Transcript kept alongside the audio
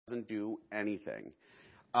doesn't do anything.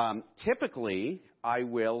 Typically, I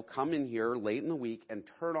will come in here late in the week and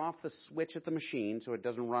turn off the switch at the machine so it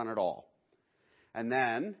doesn't run at all. And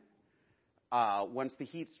then, once the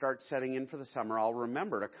heat starts setting in for the summer, I'll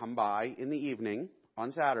remember to come by in the evening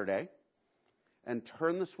on Saturday and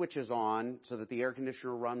turn the switches on so that the air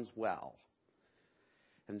conditioner runs well.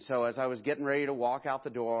 And so as I was getting ready to walk out the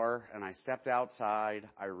door and I stepped outside,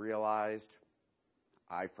 I realized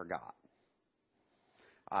I forgot.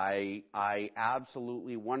 I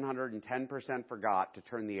absolutely 110% forgot to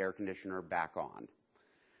turn the air conditioner back on.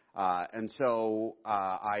 And so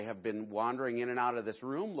I have been wandering in and out of this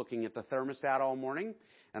room looking at the thermostat all morning,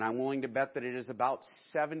 and I'm willing to bet that it is about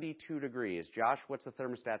 72 degrees. Josh, what's the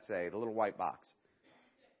thermostat say? The little white box.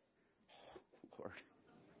 Oh, Lord.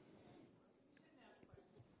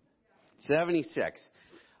 76.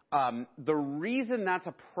 The reason that's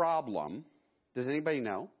a problem, does anybody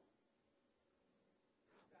know?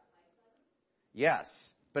 Yes,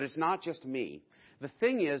 but it's not just me. The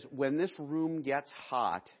thing is, when this room gets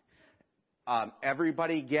hot,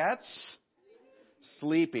 everybody gets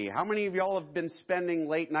sleepy. How many of y'all have been spending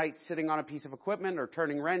late nights sitting on a piece of equipment or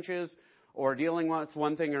turning wrenches or dealing with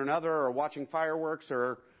one thing or another or watching fireworks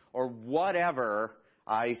or whatever?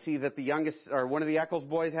 I see that the youngest, or one of the Eccles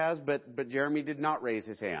boys has, but Jeremy did not raise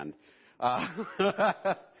his hand.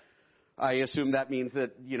 I assume that means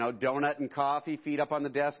that, donut and coffee, feet up on the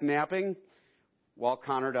desk napping, while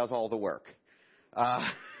Connor does all the work.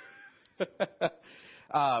 But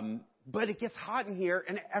it gets hot in here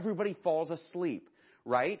and everybody falls asleep,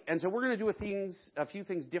 right? And so we're going to do a few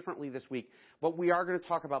things differently this week, but we are going to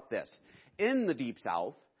talk about this. In the Deep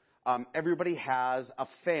South, everybody has a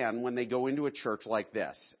fan when they go into a church like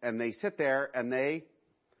this, and they sit there and they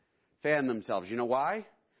fan themselves. You know why?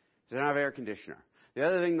 They don't have air conditioner. The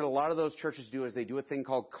other thing that a lot of those churches do is they do a thing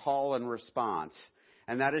called call and response,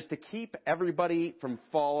 and that is to keep everybody from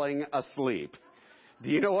falling asleep. Do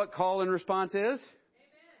you know what call and response is?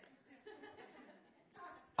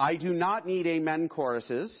 I do not need amen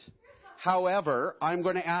choruses. However, I'm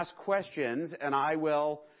going to ask questions, and I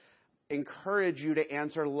will encourage you to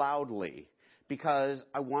answer loudly because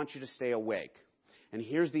I want you to stay awake. And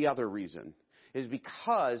here's the other reason, is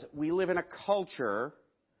because we live in a culture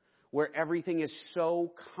where everything is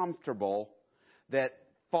so comfortable that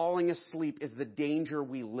falling asleep is the danger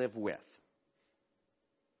we live with.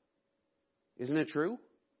 Isn't it true?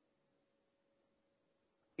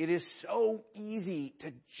 It is so easy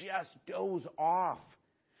to just doze off,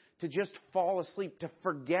 to just fall asleep, to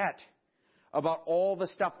forget about all the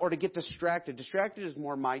stuff, or to get distracted. Distracted is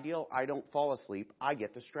more my deal. I don't fall asleep. I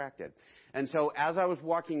get distracted. And so as I was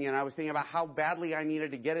walking in, I was thinking about how badly I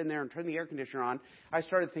needed to get in there and turn the air conditioner on. I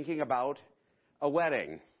started thinking about a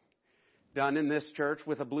wedding done in this church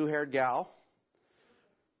with a blue-haired gal.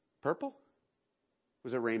 Purple?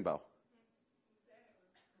 Was it rainbow?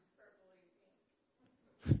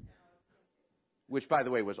 Which, by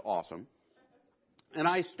the way, was awesome. And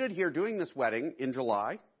I stood here doing this wedding in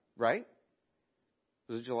July, right?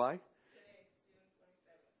 Was it July?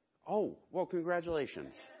 Oh, well,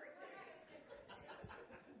 congratulations.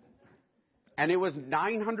 And it was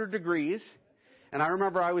 900 degrees, and I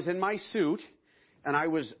remember I was in my suit, and I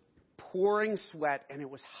was pouring sweat, and it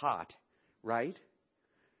was hot, right?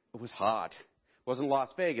 It was hot. It wasn't Las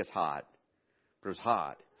Vegas hot, but it was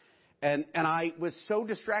hot. And I was so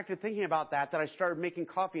distracted thinking about that I started making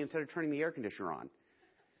coffee instead of turning the air conditioner on.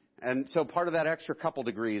 And so part of that extra couple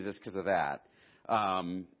degrees is because of that.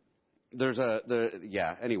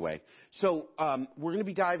 Anyway. So we're going to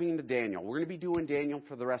be diving into Daniel. We're going to be doing Daniel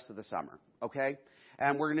for the rest of the summer, okay?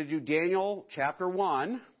 And we're going to do Daniel chapter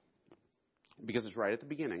 1, because it's right at the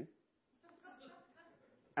beginning.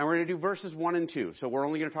 And we're going to do verses 1 and 2. So we're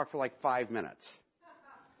only going to talk for like 5 minutes.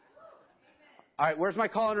 All right, where's my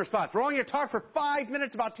call and response? We're only going to talk for 5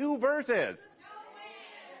 minutes about 2 verses.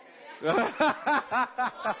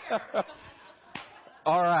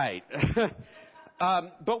 All right.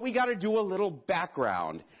 But we got to do a little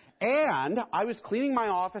background. And I was cleaning my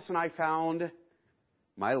office and I found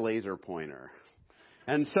my laser pointer.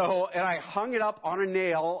 And I hung it up on a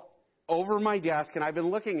nail over my desk, and I've been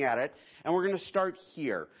looking at it, and we're going to start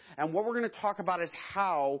here. And what we're going to talk about is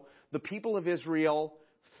how the people of Israel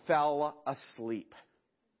fell asleep.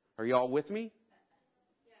 Are you all with me?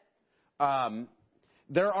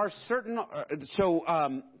 There are certain,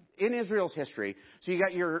 in Israel's history, so you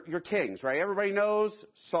got your kings, right? Everybody knows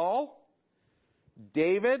Saul,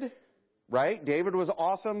 David, right? David was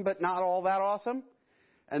awesome, but not all that awesome.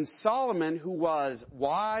 And Solomon, who was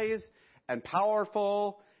wise and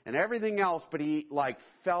powerful and everything else, but he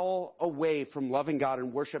fell away from loving God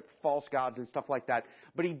and worshiped false gods and stuff like that.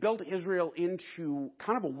 But he built Israel into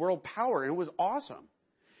kind of a world power, and it was awesome.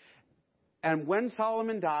 And when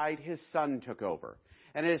Solomon died, his son took over.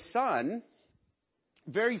 And his son,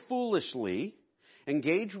 very foolishly,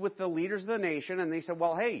 engaged with the leaders of the nation, and they said,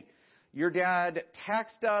 well, hey, your dad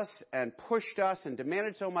taxed us and pushed us and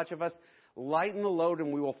demanded so much of us. Lighten the load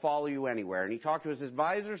and we will follow you anywhere. And he talked to his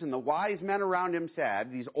advisors, and the wise men around him said,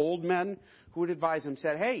 these old men who would advise him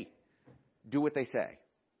said, hey, do what they say.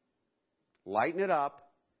 Lighten it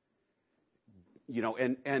up,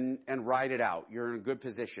 and ride it out. You're in a good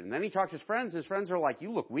position. And then he talked to his friends. His friends are like,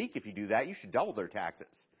 you look weak if you do that. You should double their taxes.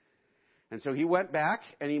 And so he went back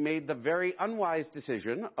and he made the very unwise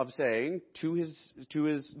decision of saying to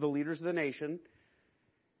the leaders of the nation,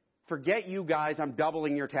 forget you guys, I'm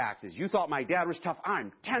doubling your taxes. You thought my dad was tough.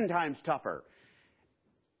 I'm 10 times tougher.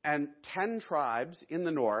 And 10 tribes in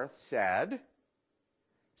the north said,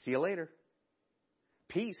 see you later.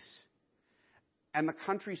 Peace. And the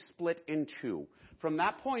country split in two. From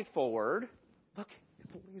that point forward, look,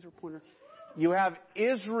 it's a laser pointer. You have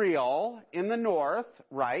Israel in the north,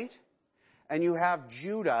 right? And you have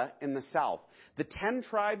Judah in the south. The 10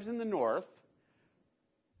 tribes in the north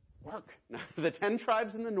the 10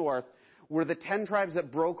 tribes in the north were the 10 tribes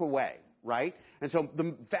that broke away, right? And so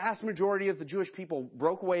the vast majority of the Jewish people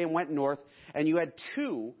broke away and went north, and you had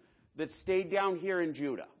 2 that stayed down here in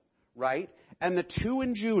Judah, right? And the 2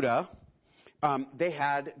 in Judah, they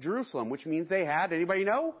had Jerusalem, which means they had, anybody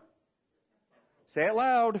know? Say it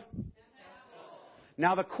loud.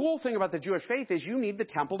 Now, the cool thing about the Jewish faith is you need the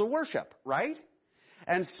temple to worship, right?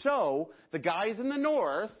 And so the guys in the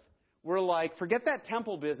north were like, forget that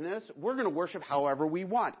temple business. We're going to worship however we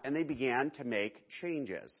want. And they began to make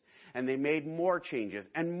changes. And they made more changes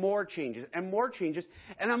and more changes and more changes.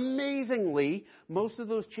 And amazingly, most of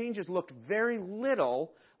those changes looked very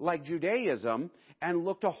little like Judaism and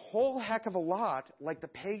looked a whole heck of a lot like the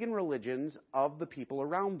pagan religions of the people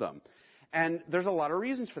around them. And there's a lot of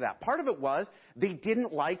reasons for that. Part of it was they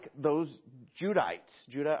didn't like those Judahites.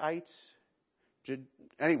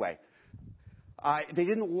 Anyway. They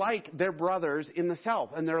didn't like their brothers in the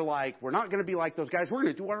south. And they're like, we're not going to be like those guys. We're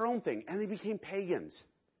going to do our own thing. And they became pagans.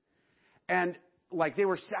 And they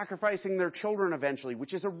were sacrificing their children eventually,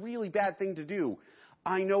 which is a really bad thing to do.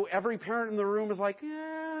 I know every parent in the room is like,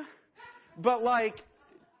 yeah. But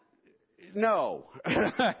no.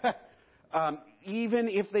 Even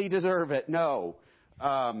if they deserve it, no.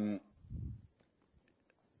 I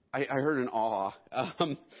heard an awe.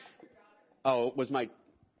 It was my...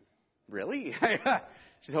 Really?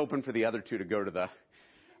 She's hoping for the other 2 to go to the...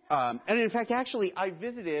 and in fact, actually, I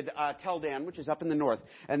visited Tel Dan, which is up in the north,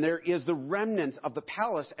 and there is the remnants of the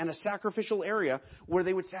palace and a sacrificial area where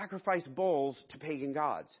they would sacrifice bulls to pagan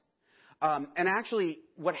gods. And actually,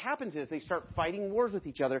 what happens is they start fighting wars with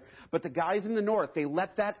each other, but the guys in the north, they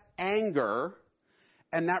let that anger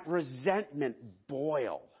and that resentment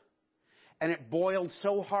boil. And it boiled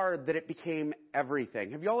so hard that it became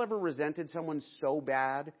everything. Have you all ever resented someone so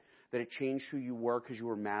bad that it changed who you were because you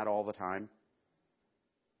were mad all the time?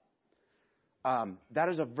 That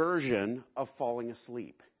is a version of falling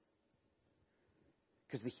asleep.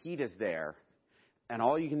 Because the heat is there, and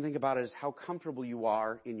all you can think about is how comfortable you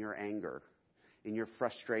are in your anger, in your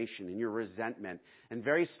frustration, in your resentment. And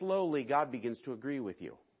very slowly, God begins to agree with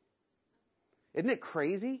you. Isn't it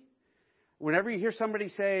crazy? Whenever you hear somebody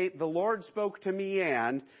say, the Lord spoke to me,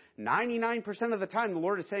 and 99% of the time the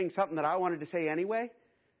Lord is saying something that I wanted to say anyway,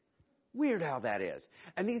 weird how that is.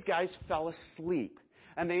 And these guys fell asleep.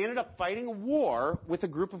 And they ended up fighting a war with a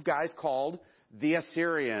group of guys called the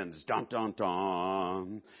Assyrians. Dun, dun,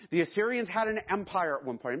 dun. The Assyrians had an empire at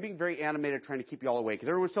one point. I'm being very animated trying to keep you all awake. Is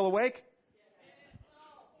everyone still awake?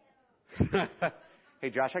 Hey,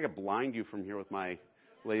 Josh, I could blind you from here with my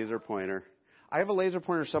laser pointer. I have a laser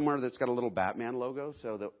pointer somewhere that's got a little Batman logo,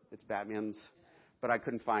 so that it's Batman's, but I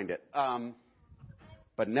couldn't find it.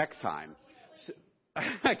 But next time...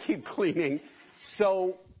 I keep cleaning.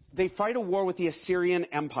 So they fight a war with the Assyrian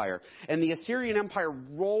Empire. And the Assyrian Empire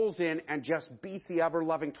rolls in and just beats the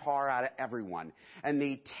ever-loving tar out of everyone. And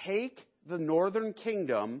they take the northern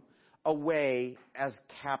kingdom away as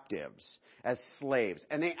captives, as slaves.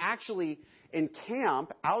 And they actually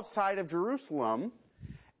encamp outside of Jerusalem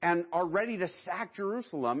and are ready to sack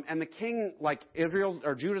Jerusalem. And the king, Israel's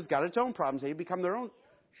or Judah's got its own problems. They become their own...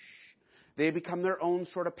 They had become their own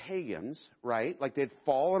sort of pagans, right? They'd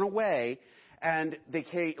fallen away, and they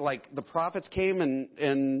came, the prophets came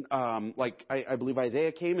and I believe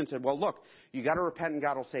Isaiah came and said, well, look, you got to repent and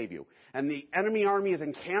God will save you. And the enemy army is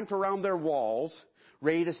encamped around their walls,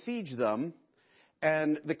 ready to siege them,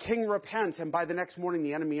 And the king repents, and by the next morning,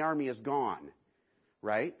 the enemy army is gone.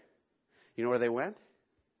 Right? You know where they went?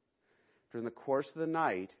 During the course of the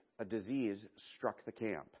night, a disease struck the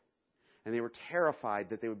camp. And they were terrified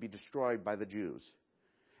that they would be destroyed by the Jews.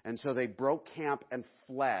 And so they broke camp and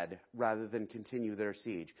fled rather than continue their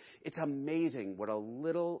siege. It's amazing what a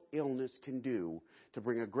little illness can do to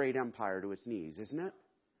bring a great empire to its knees, isn't it?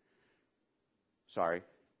 Sorry.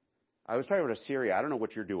 I was talking about Assyria. I don't know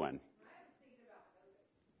what you're doing.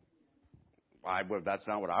 That's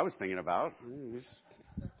not what I was thinking about.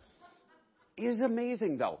 It is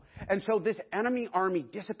amazing, though. And so this enemy army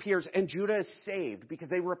disappears, and Judah is saved because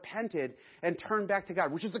they repented and turned back to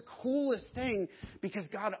God, which is the coolest thing because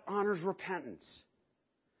God honors repentance.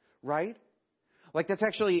 Right? Like that's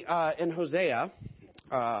actually in Hosea.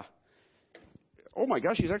 Oh my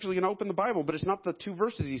gosh, he's actually going to open the Bible, but it's not the 2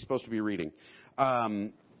 verses he's supposed to be reading.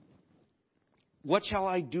 What shall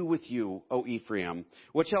I do with you, O Ephraim?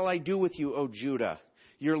 What shall I do with you, O Judah?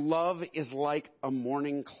 Your love is like a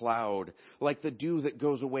morning cloud, like the dew that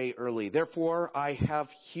goes away early. Therefore, I have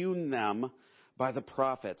hewn them by the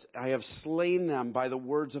prophets. I have slain them by the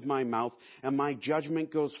words of my mouth, and my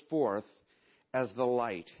judgment goes forth as the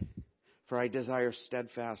light. For I desire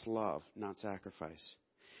steadfast love, not sacrifice,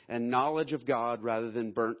 and knowledge of God rather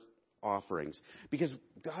than burnt offerings. Because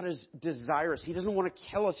God is desirous. He doesn't want to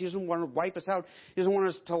kill us. He doesn't want to wipe us out. He doesn't want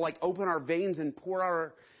us to open our veins and pour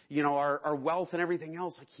out our wealth and everything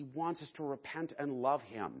else. He wants us to repent and love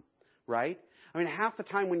Him, right? I mean, half the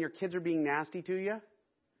time when your kids are being nasty to you,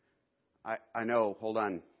 I know, hold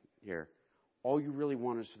on here. All you really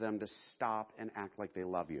want is for them to stop and act like they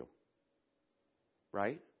love you,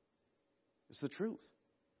 right? It's the truth.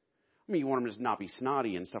 I mean, you want them to not be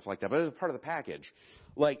snotty and stuff like that, but it's a part of the package.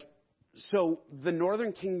 So the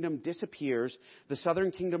northern kingdom disappears, the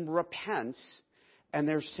southern kingdom repents, and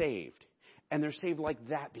they're saved. And they're saved like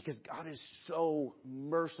that because God is so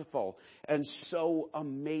merciful and so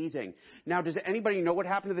amazing. Now, does anybody know what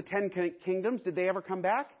happened to the 10 kingdoms? Did they ever come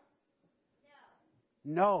back?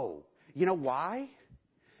 No. You know why?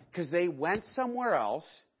 Because they went somewhere else.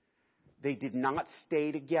 They did not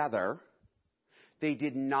stay together. They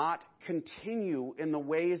did not continue in the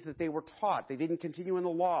ways that they were taught. They didn't continue in the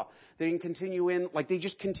law. They didn't continue they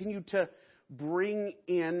just continued to bring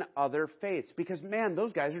in other faiths. Because, man,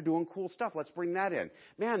 those guys are doing cool stuff. Let's bring that in.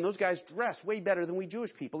 Man, those guys dress way better than we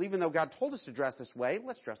Jewish people. Even though God told us to dress this way,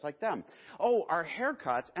 let's dress like them. Oh, our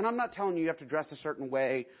haircuts, and I'm not telling you have to dress a certain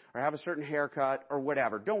way or have a certain haircut or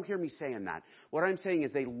whatever. Don't hear me saying that. What I'm saying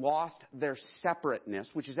is they lost their separateness,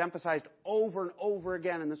 which is emphasized over and over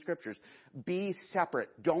again in the Scriptures. Be separate.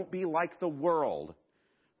 Don't be like the world.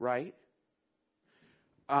 Right?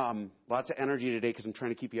 Lots of energy today because I'm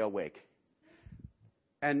trying to keep you awake.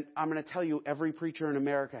 And I'm going to tell you, every preacher in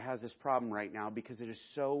America has this problem right now because it is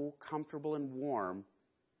so comfortable and warm,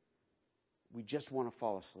 we just want to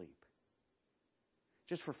fall asleep.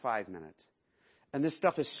 Just for 5 minutes. And this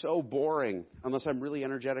stuff is so boring, unless I'm really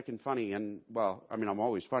energetic and funny. And, well, I mean, I'm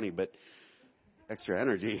always funny, but extra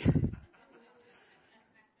energy.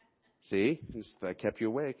 See? That kept you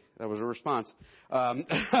awake. That was a response.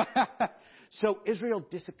 So Israel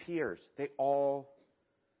disappears. They're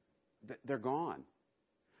gone.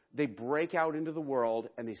 They break out into the world,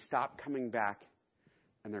 and they stop coming back,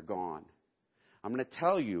 and they're gone. I'm going to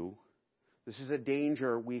tell you, this is a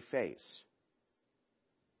danger we face.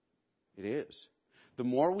 It is. The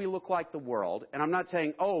more we look like the world, and I'm not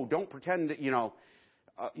saying, don't pretend that,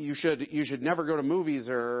 you should never go to movies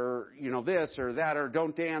or, this or that, or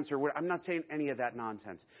don't dance or what. I'm not saying any of that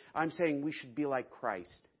nonsense. I'm saying we should be like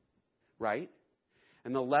Christ, right?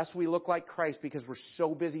 And the less we look like Christ because we're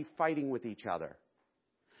so busy fighting with each other,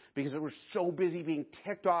 because we're so busy being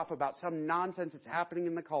ticked off about some nonsense that's happening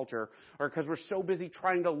in the culture, or because we're so busy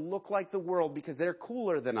trying to look like the world because they're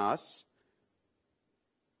cooler than us,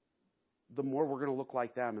 the more we're going to look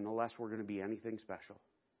like them and the less we're going to be anything special.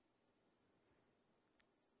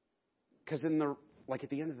 Because at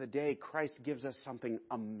the end of the day, Christ gives us something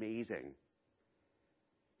amazing.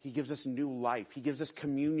 He gives us new life. He gives us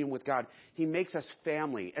communion with God. He makes us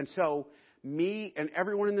family. And so, me and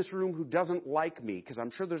everyone in this room who doesn't like me, because I'm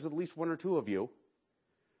sure there's at least one or two of you,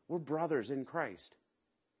 we're brothers in Christ.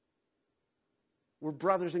 We're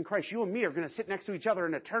brothers in Christ. You and me are going to sit next to each other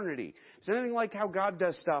in eternity. Is it anything like how God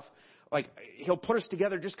does stuff? He'll put us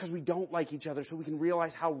together just because we don't like each other so we can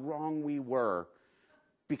realize how wrong we were.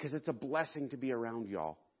 Because it's a blessing to be around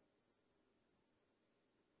y'all.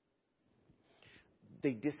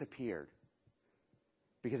 They disappeared.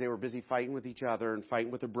 Because they were busy fighting with each other and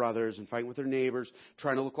fighting with their brothers and fighting with their neighbors,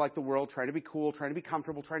 trying to look like the world, trying to be cool, trying to be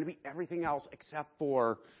comfortable, trying to be everything else except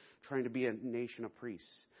for trying to be a nation of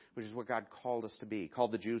priests, which is what God called us to be,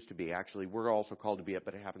 called the Jews to be. Actually, we're also called to be it,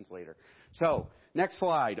 but it happens later. So, next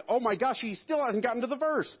slide. Oh my gosh, he still hasn't gotten to the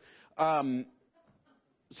verse.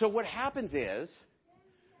 So what happens is,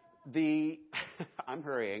 I'm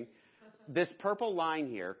hurrying, this purple line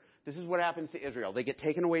here, this is what happens to Israel. They get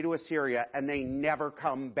taken away to Assyria, and they never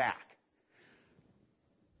come back.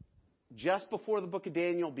 Just before the book of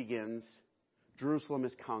Daniel begins, Jerusalem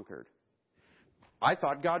is conquered. I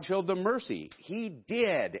thought God showed them mercy. He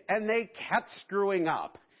did, and they kept screwing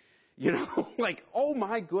up. Like, oh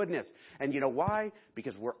my goodness. And you know why?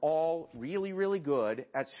 Because we're all really, really good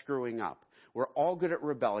at screwing up. We're all good at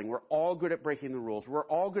rebelling. We're all good at breaking the rules. We're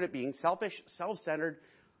all good at being selfish, self-centered,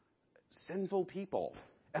 sinful people.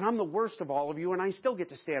 And I'm the worst of all of you, and I still get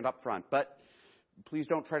to stand up front. But please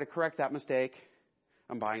don't try to correct that mistake.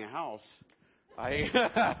 I'm buying a house.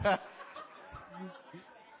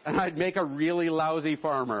 And I'd make a really lousy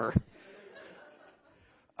farmer.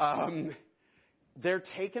 They're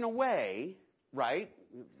taken away, right?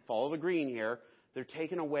 Follow the green here. They're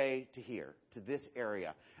taken away to here, to this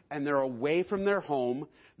area. And they're away from their home.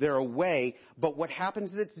 They're away. But what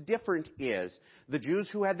happens that's different is the Jews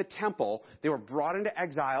who had the temple, they were brought into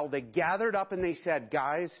exile. They gathered up and they said,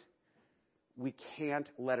 guys, we can't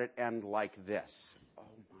let it end like this. Oh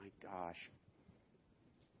my gosh.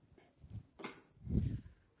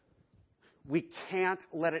 We can't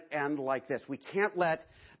let it end like this. We can't let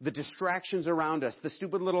the distractions around us, the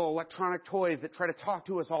stupid little electronic toys that try to talk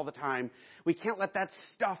to us all the time, we can't let that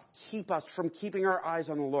stuff keep us from keeping our eyes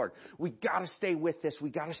on the Lord. We got to stay with this. We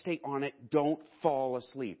got to stay on it. Don't fall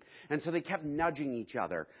asleep. And so they kept nudging each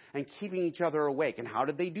other and keeping each other awake. And how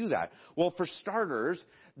did they do that? Well, for starters,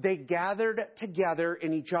 they gathered together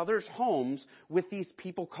in each other's homes with these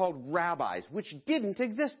people called rabbis, which didn't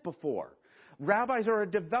exist before. Rabbis are a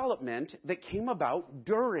development that came about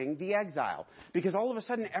during the exile. Because all of a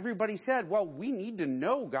sudden everybody said, well, we need to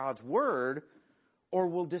know God's word or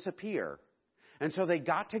we'll disappear. And so they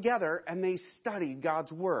got together and they studied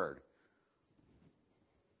God's word.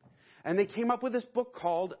 And they came up with this book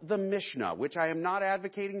called the Mishnah, which I am not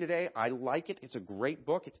advocating today. I like it. It's a great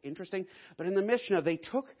book. It's interesting. But in the Mishnah, they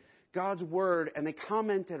took God's word and they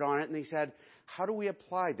commented on it and they said, how do we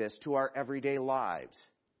apply this to our everyday lives?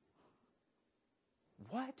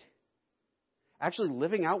 What? Actually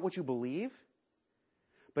living out what you believe?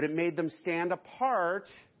 But it made them stand apart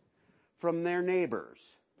from their neighbors.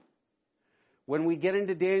 When we get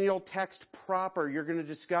into Daniel text proper, you're going to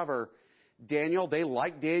discover Daniel, they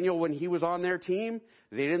liked Daniel when he was on their team.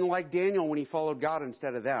 They didn't like Daniel when he followed God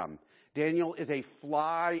instead of them. Daniel is a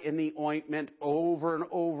fly in the ointment over and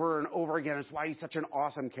over and over again. That's why he's such an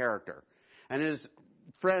awesome character. And his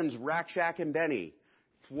friends, Rakshak and Benny,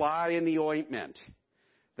 fly in the ointment.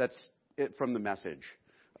 That's it from the Message.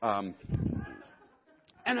 And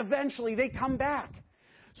eventually they come back.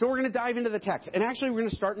 So we're going to dive into the text. And actually we're going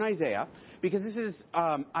to start in Isaiah, because this is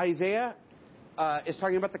Isaiah is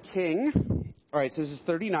talking about the king. All right, so this is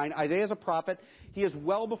 39. Isaiah is a prophet. He is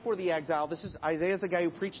well before the exile. Isaiah is the guy who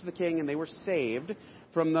preached to the king, and they were saved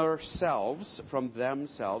from themselves.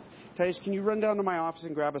 Titus, can you run down to my office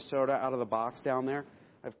and grab a soda out of the box down there?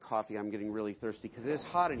 I have coffee. I'm getting really thirsty because it is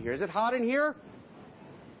hot in here. Is it hot in here?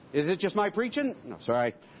 Is it just my preaching? No,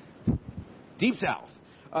 sorry. Deep South.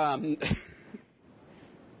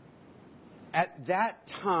 At that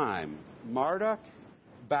time,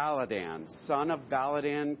 Marduk-Baladan, son of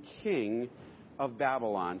Baladan, king of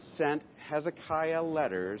Babylon, sent Hezekiah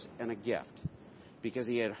letters and a gift because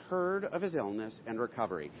he had heard of his illness and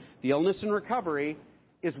recovery. The illness and recovery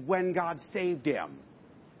is when God saved him.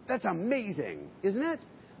 That's amazing, isn't it?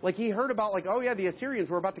 Like he heard about, like, oh yeah, the Assyrians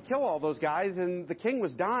were about to kill all those guys and the king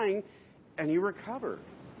was dying and he recovered.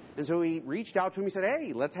 And so he reached out to him. He said,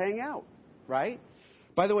 hey, let's hang out, right?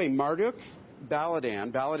 By the way,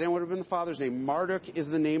 Marduk-Baladan would have been the father's name. Marduk is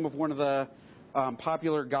the name of one of the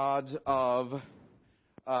popular gods of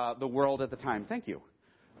the world at the time. Thank you.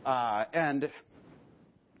 And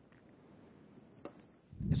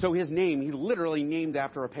so his name, he's literally named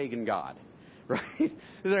after a pagan god, right?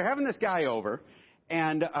 They're having this guy over.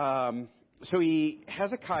 And so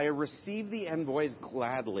Hezekiah received the envoys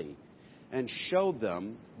gladly and showed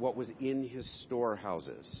them what was in his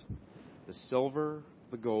storehouses. The silver,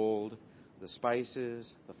 the gold, the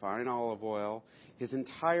spices, the fine olive oil, his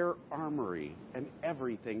entire armory, and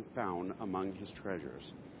everything found among his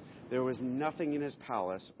treasures. There was nothing in his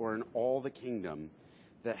palace or in all the kingdom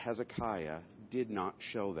that Hezekiah did not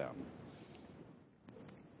show them.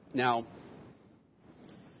 Now,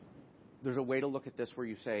 there's a way to look at this where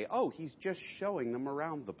you say, oh, he's just showing them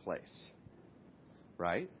around the place,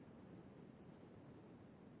 right?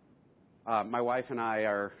 My wife and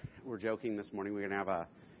I we're joking this morning. We're going to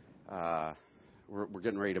have we're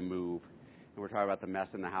getting ready to move. And we're talking about the mess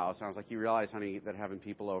in the house. And I was like, you realize, honey, that having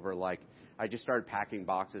people over, like, I just started packing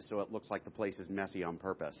boxes so it looks like the place is messy on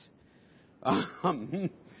purpose.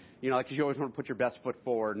 You know, like, 'cause you always want to put your best foot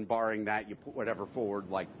forward, and barring that, you put whatever forward,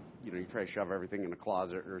 like, you know, you try to shove everything in a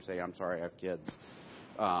closet or say, I'm sorry, I have kids,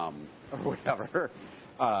 or whatever.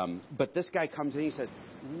 But this guy comes in and he says,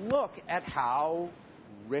 look at how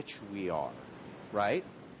rich we are, right?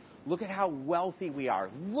 Look at how wealthy we are.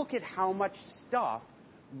 Look at how much stuff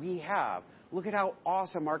we have. Look at how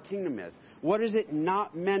awesome our kingdom is. What does it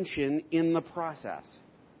not mention in the process?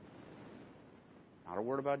 Not a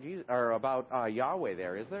word about Jesus or about Yahweh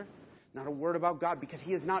there, is there? Not a word about God, because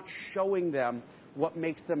he is not showing them what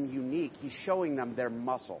makes them unique. He's showing them their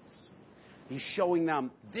muscles. He's showing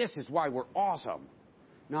them this is why we're awesome.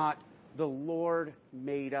 Not the Lord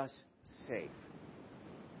made us safe.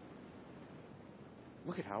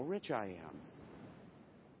 Look at how rich I am.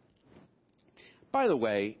 By the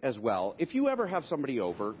way, as well, if you ever have somebody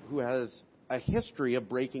over who has a history of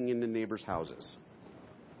breaking into neighbors' houses,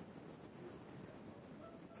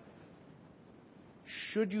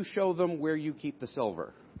 should you show them where you keep the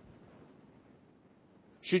silver?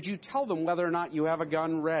 Should you tell them whether or not you have a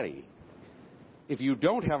gun ready? If you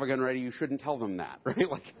don't have a gun ready, you shouldn't tell them that, right?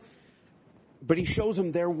 But he shows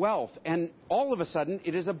them their wealth, and all of a sudden,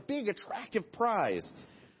 it is a big, attractive prize.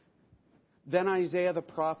 Then Isaiah the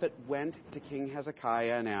prophet went to King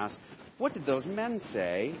Hezekiah and asked, what did those men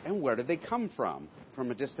say, and where did they come from?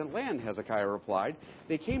 From a distant land, Hezekiah replied.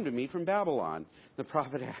 They came to me from Babylon. The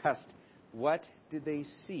prophet asked, what did they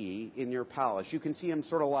see in your palace? You can see him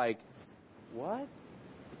sort of like, what?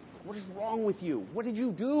 What is wrong with you? What did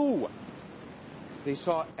you do? They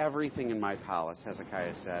saw everything in my palace,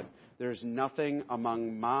 Hezekiah said. There's nothing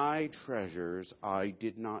among my treasures I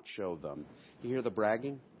did not show them. You hear the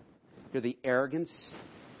bragging? You hear the arrogance,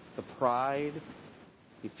 the pride?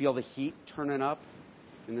 You feel the heat turning up?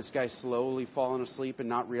 And this guy slowly falling asleep and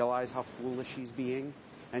not realize how foolish he's being?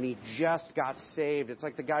 And he just got saved. It's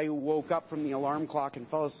like the guy who woke up from the alarm clock and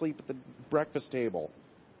fell asleep at the breakfast table.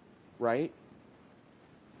 Right?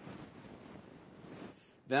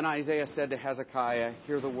 Then Isaiah said to Hezekiah,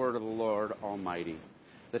 hear the word of the Lord Almighty.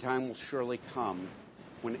 The time will surely come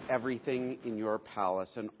when everything in your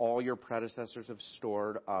palace and all your predecessors have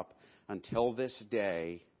stored up until this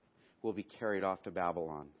day will be carried off to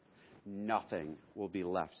Babylon. Nothing will be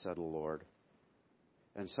left, said the Lord.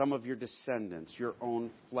 And some of your descendants, your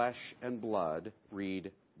own flesh and blood,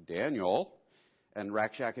 read Daniel and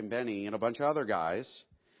Rakshak and Benny and a bunch of other guys,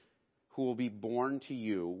 who will be born to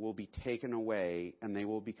you will be taken away, and they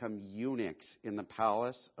will become eunuchs in the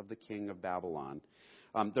palace of the king of Babylon.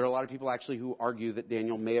 There are a lot of people actually who argue that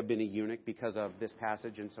Daniel may have been a eunuch because of this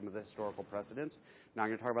passage and some of the historical precedents. Not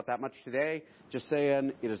going to talk about that much today. Just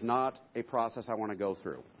saying it is not a process I want to go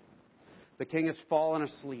through. The king has fallen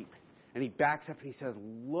asleep, and he backs up and he says,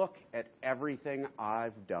 look at everything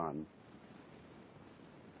I've done.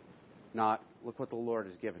 Not, look what the Lord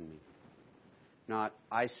has given me. Not,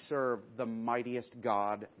 I serve the mightiest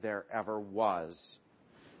God there ever was.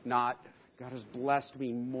 Not, God has blessed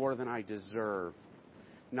me more than I deserve.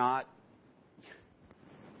 Not,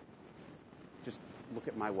 just look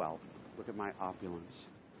at my wealth. Look at my opulence.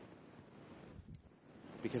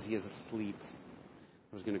 Because he is asleep.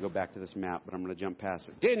 I was going to go back to this map, but I'm going to jump past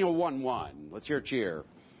it. Daniel 1:1. Let's hear a cheer.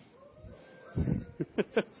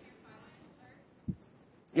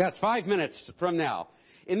 Yes, 5 minutes from now.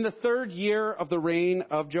 In the 3rd year of the reign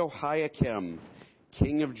of Jehoiakim,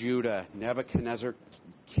 king of Judah, Nebuchadnezzar,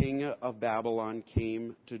 king of Babylon,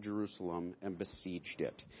 came to Jerusalem and besieged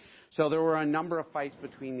it. So there were a number of fights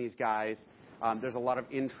between these guys. There's a lot of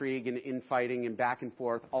intrigue and infighting and back and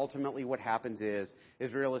forth. Ultimately, what happens is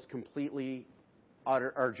Judah is completely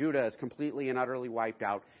and utterly wiped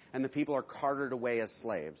out, and the people are carted away as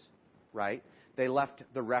slaves, right? They left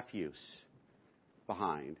the refuse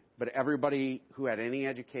behind. But everybody who had any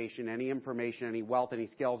education, any information, any wealth, any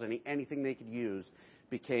skills, anything they could use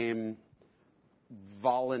became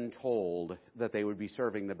voluntold that they would be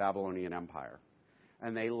serving the Babylonian Empire.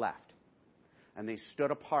 And they left. And they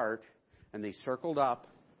stood apart, and they circled up,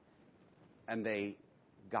 and they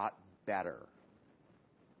got better.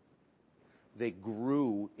 They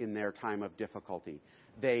grew in their time of difficulty.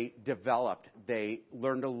 They developed. They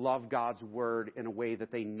learned to love God's word in a way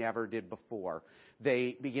that they never did before.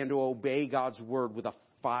 They began to obey God's word with a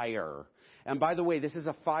fire. And by the way, this is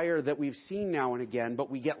a fire that we've seen now and again,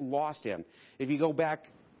 but we get lost in. If you go back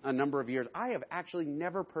a number of years, I have actually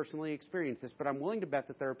never personally experienced this, but I'm willing to bet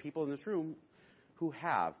that there are people in this room who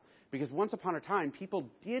have. Because once upon a time, people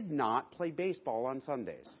did not play baseball on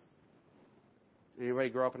Sundays. Anybody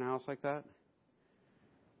grow up in a house like that?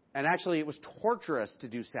 And actually, it was torturous to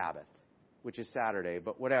do Sabbath, which is Saturday,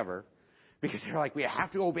 but whatever. Because they're like, we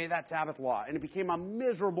have to obey that Sabbath law. And it became a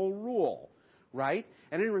miserable rule, right?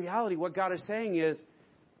 And in reality, what God is saying is,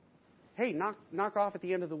 hey, knock off at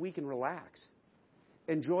the end of the week and relax.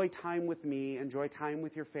 Enjoy time with me. Enjoy time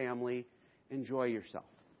with your family. Enjoy yourself.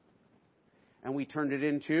 And we turned it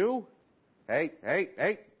into, hey,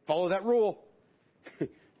 follow that rule.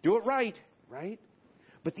 Do it right?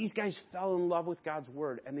 But these guys fell in love with God's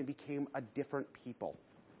word, and they became a different people.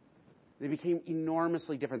 They became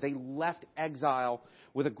enormously different. They left exile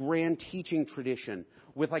with a grand teaching tradition,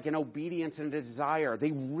 with like an obedience and a desire.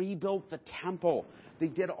 They rebuilt the temple. They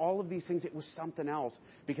did all of these things. It was something else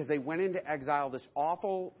because they went into exile, this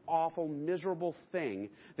awful, awful, miserable thing.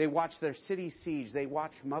 They watched their city siege. They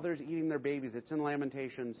watched mothers eating their babies. It's in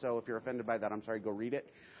Lamentations, so if you're offended by that, I'm sorry, go read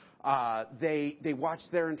it. They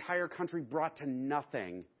watched their entire country brought to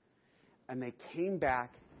nothing, and they came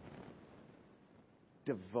back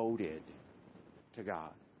devoted to God,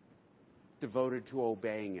 devoted to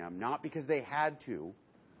obeying Him, not because they had to,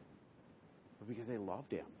 but because they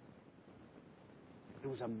loved Him. It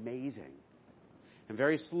was amazing. And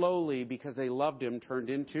very slowly, because they loved Him, turned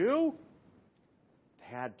into,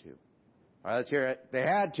 they had to. All right, let's hear it. They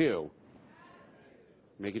had to.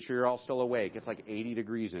 Making sure you're all still awake. It's like 80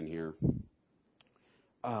 degrees in here.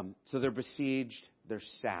 So they're besieged. They're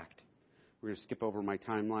sacked. We're going to skip over my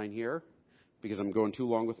timeline here because I'm going too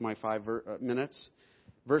long with my 5 minutes.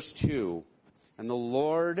 Verse 2. And the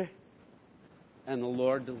Lord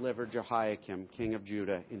delivered Jehoiakim, king of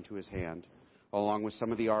Judah, into his hand, along with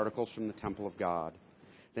some of the articles from the temple of God.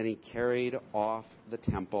 Then he carried off the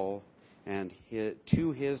temple and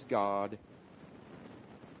to his God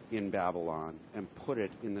in Babylon and put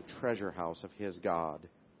it in the treasure house of his God.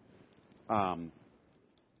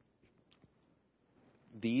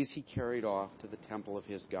 These he carried off to the temple of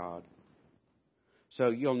his God. So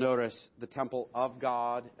you'll notice the temple of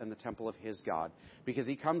God and the temple of his God. Because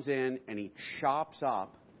he comes in and he chops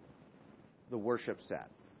up the worship set.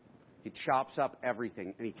 He chops up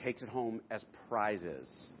everything and he takes it home as prizes.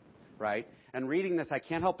 Right? And reading this, I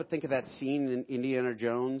can't help but think of that scene in Indiana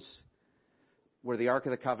Jones where the Ark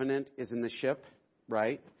of the Covenant is in the ship,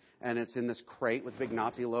 right? And it's in this crate with a big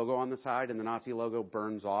Nazi logo on the side, and the Nazi logo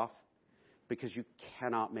burns off because you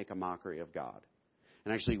cannot make a mockery of God.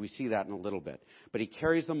 And actually, we see that in a little bit. But he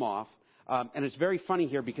carries them off. And it's very funny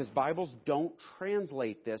here because Bibles don't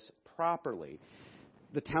translate this properly.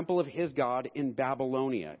 The temple of his God in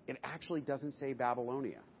Babylonia. It actually doesn't say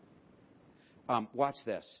Babylonia. Watch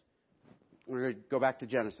this. We're going to go back to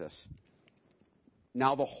Genesis.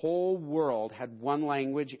 Now the whole world had one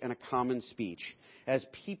language and a common speech. As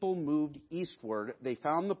people moved eastward, they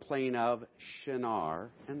found the plain of Shinar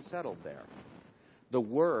and settled there. The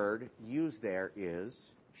word used there is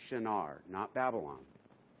Shinar, not Babylon.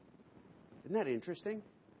 Isn't that interesting?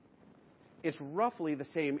 It's roughly the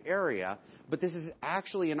same area, but this is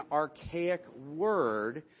actually an archaic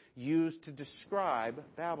word used to describe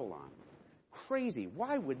Babylon. Crazy.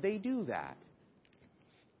 Why would they do that?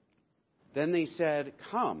 Then they said,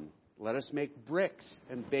 come, let us make bricks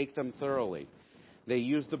and bake them thoroughly. They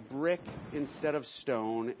used the brick instead of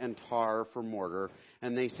stone and tar for mortar.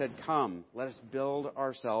 And they said, come, let us build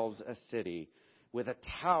ourselves a city with a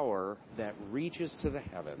tower that reaches to the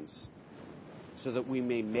heavens so that we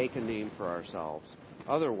may make a name for ourselves.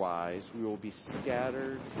 Otherwise, we will be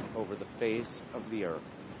scattered over the face of the earth.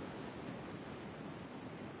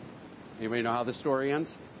 Anybody know how the story ends?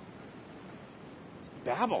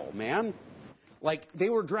 Babel, man. Like, they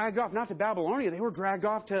were dragged off, not to Babylonia, they were dragged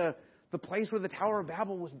off to the place where the Tower of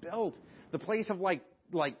Babel was built. The place of, like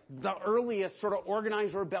the earliest sort of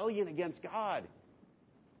organized rebellion against God.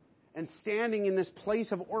 And standing in this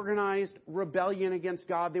place of organized rebellion against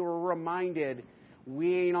God, they were reminded,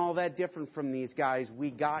 we ain't all that different from these guys. We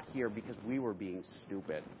got here because we were being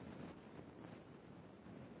stupid.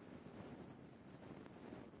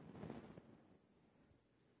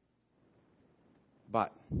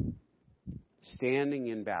 But standing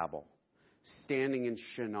in Babel, standing in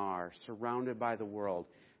Shinar, surrounded by the world,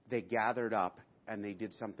 they gathered up and they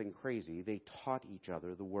did something crazy. They taught each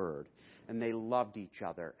other the word, and they loved each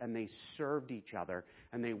other, and they served each other,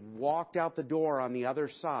 and they walked out the door on the other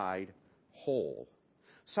side whole.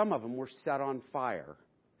 Some of them were set on fire.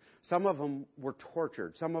 Some of them were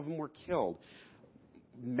tortured. Some of them were killed.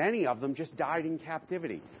 Many of them just died in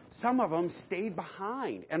captivity. Some of them stayed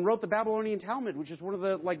behind and wrote the Babylonian Talmud, which is one of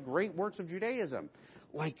the great works of Judaism.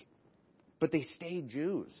 But they stayed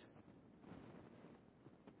Jews.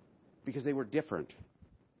 because they were different.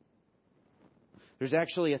 There's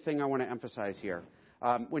actually a thing I want to emphasize here.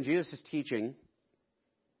 When Jesus is teaching,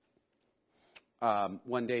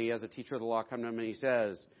 one day he has a teacher of the law come to him and he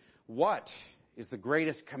says, "What is the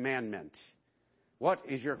greatest commandment? What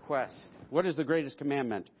is your quest? What is the greatest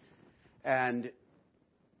commandment?" And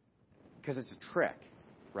because it's a trick,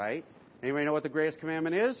 right? Anybody know what the greatest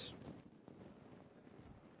commandment is?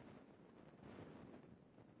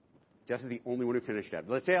 Jess is the only one who finished it.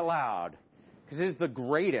 Let's say it loud. Because it is the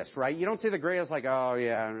greatest, right? You don't say the greatest like, "Oh,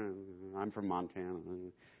 yeah, I'm from Montana."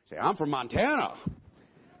 You say, "I'm from Montana."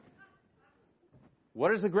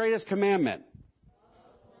 What is the greatest commandment?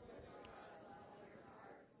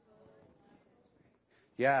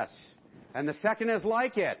 Yes. And the second is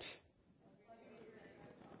like it.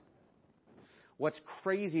 What's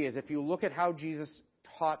crazy is if you look at how Jesus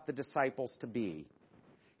taught the disciples to be,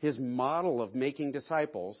 his model of making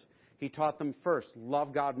disciples, he taught them first,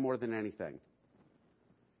 love God more than anything.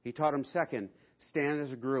 He taught them second, stand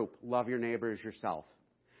as a group, love your neighbor as yourself.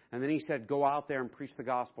 And then he said, go out there and preach the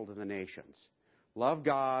gospel to the nations. Love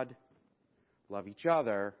God, love each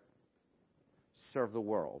other, serve the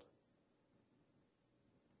world.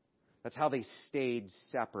 That's how they stayed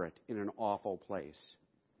separate in an awful place.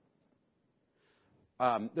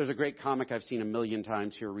 There's a great comic I've seen a million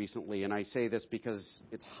times here recently, and I say this because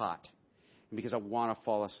it's hot and because I want to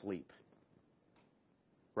fall asleep.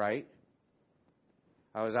 Right?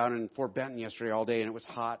 I was out in Fort Benton yesterday all day, and it was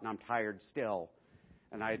hot, and I'm tired still.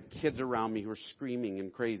 And I had kids around me who were screaming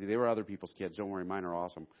and crazy. They were other people's kids. Don't worry, mine are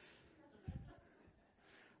awesome.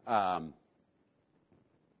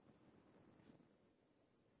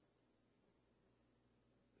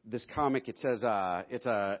 This comic, it says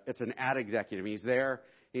it's an ad executive. He's there.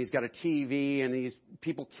 He's got a TV, and these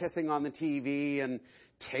people kissing on the TV, and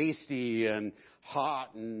tasty and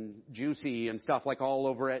hot and juicy and stuff like all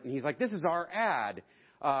over it. And he's like, "This is our ad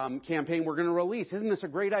campaign we're going to release. Isn't this a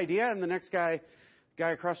great idea?" And the next guy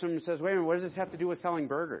across from him says, "Wait a minute, what does this have to do with selling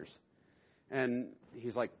burgers?" And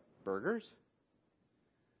he's like, "Burgers?"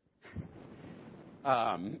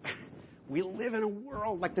 We live in a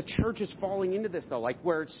world, like the church is falling into this, though, like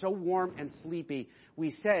where it's so warm and sleepy. We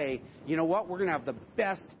say, you know what, we're going to have the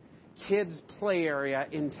best kids' play area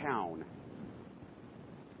in town.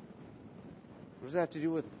 What does that have to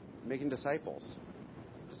do with making disciples?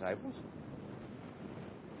 Disciples?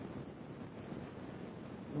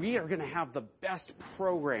 We are going to have the best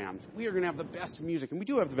programs. We are going to have the best music. And we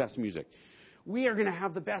do have the best music. We are going to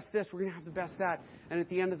have the best this. We're going to have the best that. And at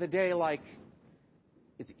the end of the day, like,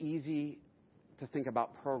 it's easy to think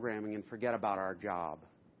about programming and forget about our job,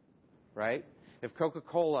 right? If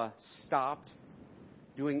Coca-Cola stopped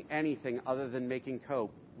doing anything other than making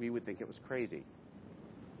Coke, we would think it was crazy,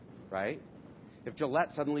 right? If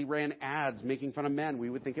Gillette suddenly ran ads making fun of men,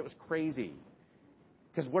 we would think it was crazy.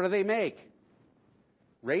 Because what do they make?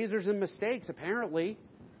 Razors and mistakes, apparently.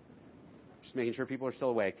 Just making sure people are still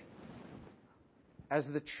awake. As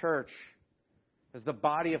the church, as the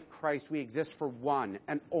body of Christ, we exist for one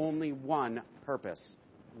and only one purpose.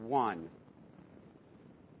 One.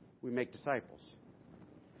 We make disciples.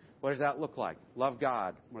 What does that look like? Love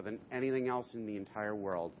God more than anything else in the entire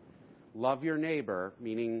world. Love your neighbor,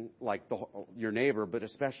 meaning like your neighbor, but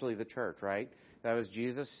especially the church, right? That was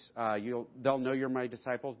Jesus. They'll know you're my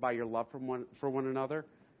disciples by your love for one another.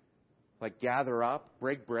 Like gather up,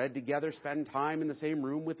 break bread together, spend time in the same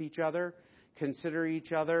room with each other. Consider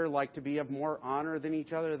each other like to be of more honor than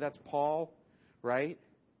each other. That's Paul, right?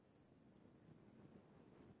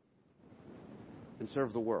 And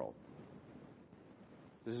serve the world.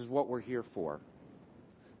 This is what we're here for.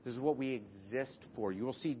 This is what we exist for. You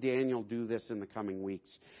will see Daniel do this in the coming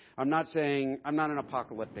weeks. I'm not an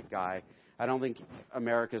apocalyptic guy. I don't think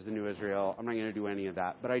America is the new Israel. I'm not going to do any of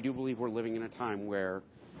that. But I do believe we're living in a time where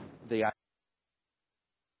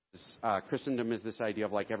Christendom is this idea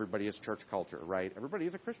of like everybody is church culture, right? Everybody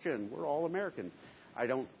is a Christian. We're all Americans. I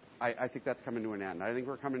think that's coming to an end. I think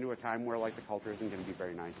we're coming to a time where like the culture isn't going to be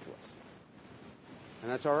very nice to us. And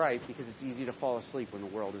that's all right because it's easy to fall asleep when the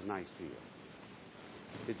world is nice to you.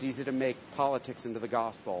 It's easy to make politics into the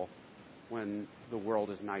gospel when the world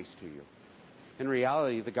is nice to you. In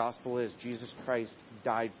reality, the gospel is Jesus Christ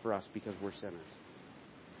died for us because we're sinners.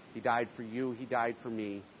 He died for you. He died for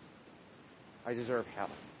me. I deserve hell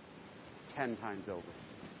 10 times over.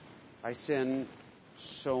 I sin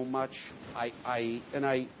so much. It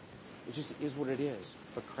just is what it is.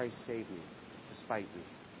 But Christ saved me despite me.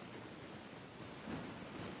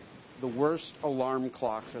 The worst alarm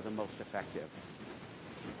clocks are the most effective.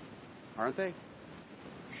 Aren't they?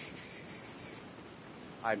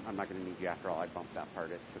 I'm not going to need you after all. I bumped that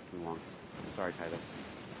part. It took too long. Sorry, Titus.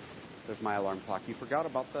 There's my alarm clock. You forgot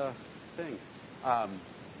about the thing.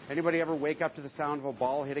 Anybody ever wake up to the sound of a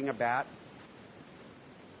ball hitting a bat?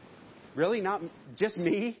 Really? Not just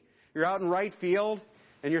me? You're out in right field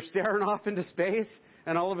and you're staring off into space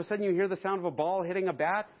and all of a sudden you hear the sound of a ball hitting a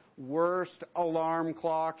bat? Worst alarm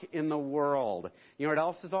clock in the world. You know what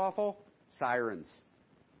else is awful? Sirens.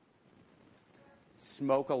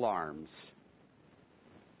 Smoke alarms.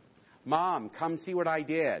 Mom, come see what I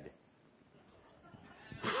did.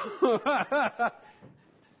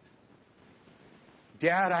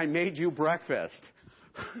 Dad, I made you breakfast.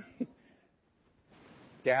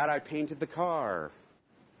 Dad, I painted the car.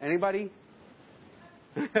 Anybody?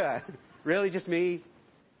 Really, just me?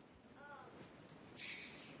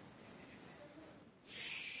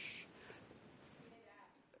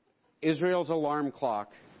 Israel's alarm clock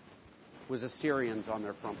was Assyrians on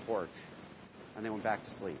their front porch, and they went back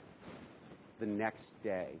to sleep the next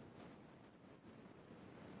day.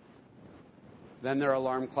 Then their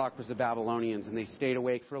alarm clock was the Babylonians, and they stayed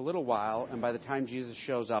awake for a little while, and by the time Jesus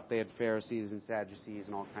shows up, they had Pharisees and Sadducees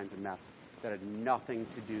and all kinds of mess that had nothing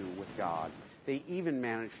to do with God. They even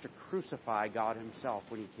managed to crucify God himself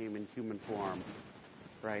when he came in human form.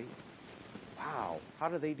 Right? Wow, how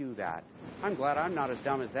do they do that? I'm glad I'm not as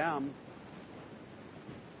dumb as them.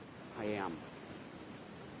 I am.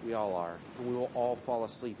 We all are. And we will all fall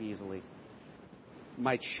asleep easily.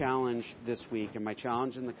 My challenge this week, and my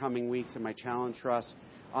challenge in the coming weeks, and my challenge for us,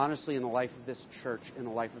 honestly, in the life of this church, in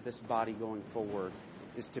the life of this body going forward,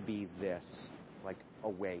 is to be this, like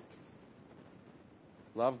awake.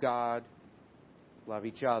 Love God, love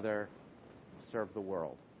each other, serve the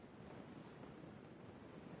world.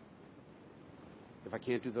 If I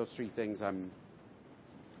can't do those three things, I'm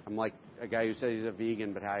like a guy who says he's a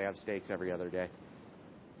vegan, but I have steaks every other day.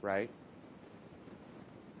 Right?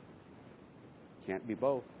 Can't be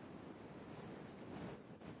both.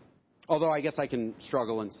 Although I guess I can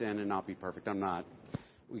struggle and sin and not be perfect. I'm not.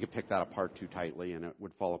 We could pick that apart too tightly and it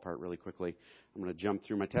would fall apart really quickly. I'm going to jump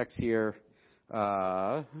through my text here.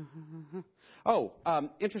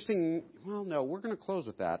 Interesting. Well, no, we're going to close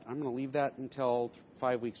with that. I'm going to leave that until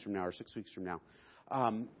 5 weeks from now or 6 weeks from now.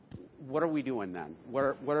 What are we doing then?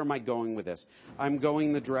 Where am I going with this? I'm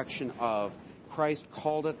going the direction of Christ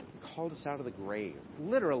called us out of the grave.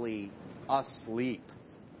 Literally asleep.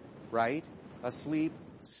 Right? Asleep,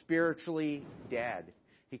 spiritually dead.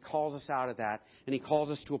 He calls us out of that, and he calls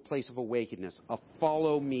us to a place of awakeness, a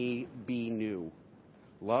follow me, be new.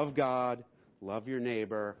 Love God, love your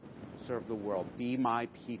neighbor, serve the world. Be my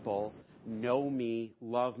people, know me,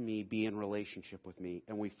 love me, be in relationship with me,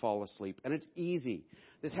 and we fall asleep. And it's easy.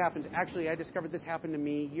 This happens. Actually, I discovered this happened to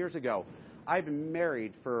me years ago. I've been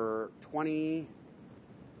married for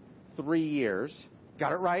 23 years.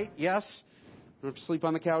 Got it right? Yes? I don't have to sleep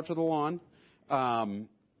on the couch or the lawn.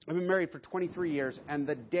 I've been married for 23 years, and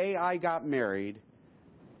the day I got married,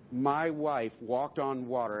 my wife walked on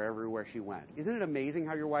water everywhere she went. Isn't it amazing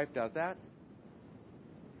how your wife does that?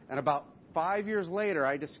 And about 5 years later,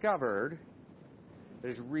 I discovered that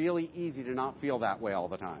it's really easy to not feel that way all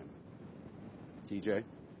the time. TJ?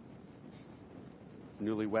 It's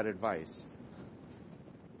newlywed advice.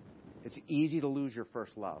 It's easy to lose your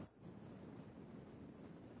first love.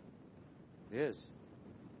 It is.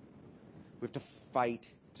 We have to fight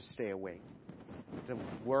to stay awake. We have to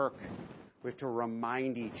work. We have to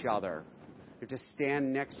remind each other. We have to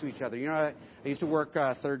stand next to each other. You know, I used to work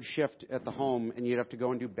third shift at the home, and you'd have to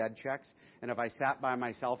go and do bed checks. And if I sat by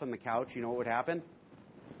myself on the couch, you know what would happen?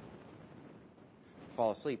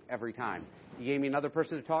 Fall asleep every time. You gave me another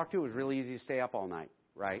person to talk to, it was really easy to stay up all night,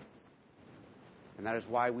 right? And that is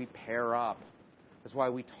why we pair up. That's why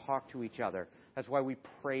we talk to each other. That's why we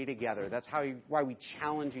pray together. That's why we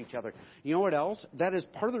challenge each other. You know what else? That is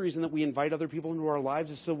part of the reason that we invite other people into our lives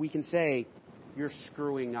is so we can say, you're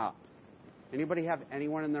screwing up. Anybody have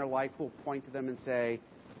anyone in their life who will point to them and say,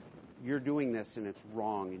 you're doing this and it's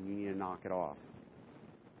wrong and you need to knock it off?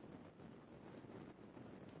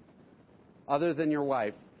 Other than your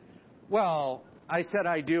wife. Well, I said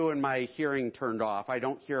I do and my hearing turned off. I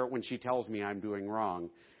don't hear it when she tells me I'm doing wrong.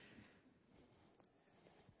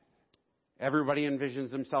 Everybody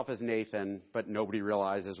envisions himself as Nathan, but nobody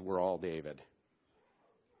realizes we're all David.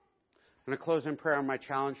 I'm going to close in prayer, and my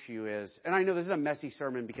challenge to you is, and I know this is a messy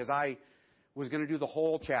sermon because I was going to do the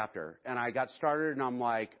whole chapter, and I got started, and I'm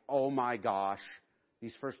like, oh my gosh,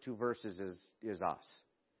 these first two verses is us.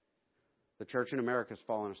 The church in America has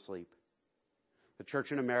fallen asleep. The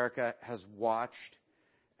church in America has watched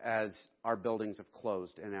as our buildings have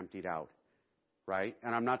closed and emptied out, right?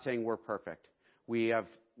 And I'm not saying we're perfect. We have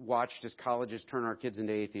watched as colleges turn our kids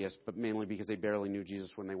into atheists, but mainly because they barely knew Jesus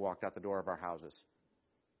when they walked out the door of our houses.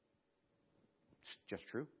 It's just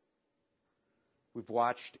true. We've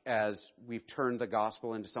watched as we've turned the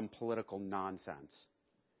gospel into some political nonsense.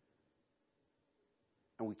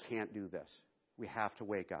 And we can't do this. We have to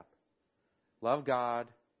wake up. Love God,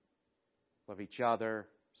 love each other,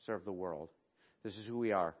 serve the world. This is who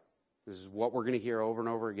we are. This is what we're going to hear over and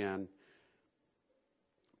over again.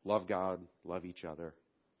 Love God, love each other,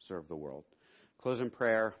 serve the world. Close in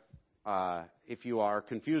prayer. If you are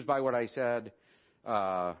confused by what I said,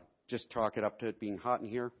 just talk it up to it being hot in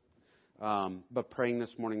here. But praying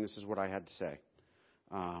this morning, this is what I had to say.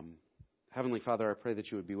 Heavenly Father, I pray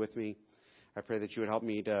that you would be with me. I pray that you would help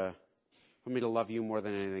me to love you more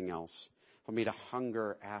than anything else. Help me to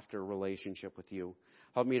hunger after relationship with you.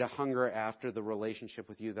 Help me to hunger after the relationship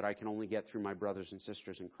with you that I can only get through my brothers and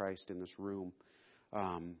sisters in Christ in this room.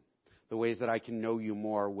 The ways that I can know you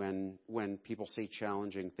more when people say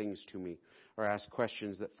challenging things to me or ask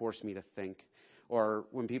questions that force me to think, or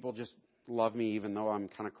when people just love me even though I'm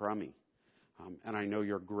kind of crummy. And I know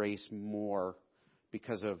your grace more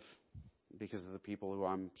because of the people who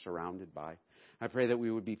I'm surrounded by. I pray that we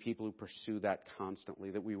would be people who pursue that constantly,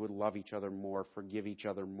 that we would love each other more, forgive each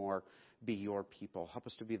other more, be your people. Help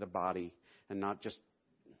us to be the body and not just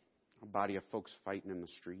a body of folks fighting in the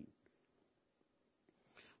street.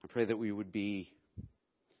 I pray that we would be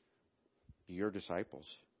your disciples.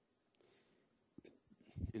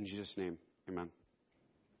 In Jesus' name, amen.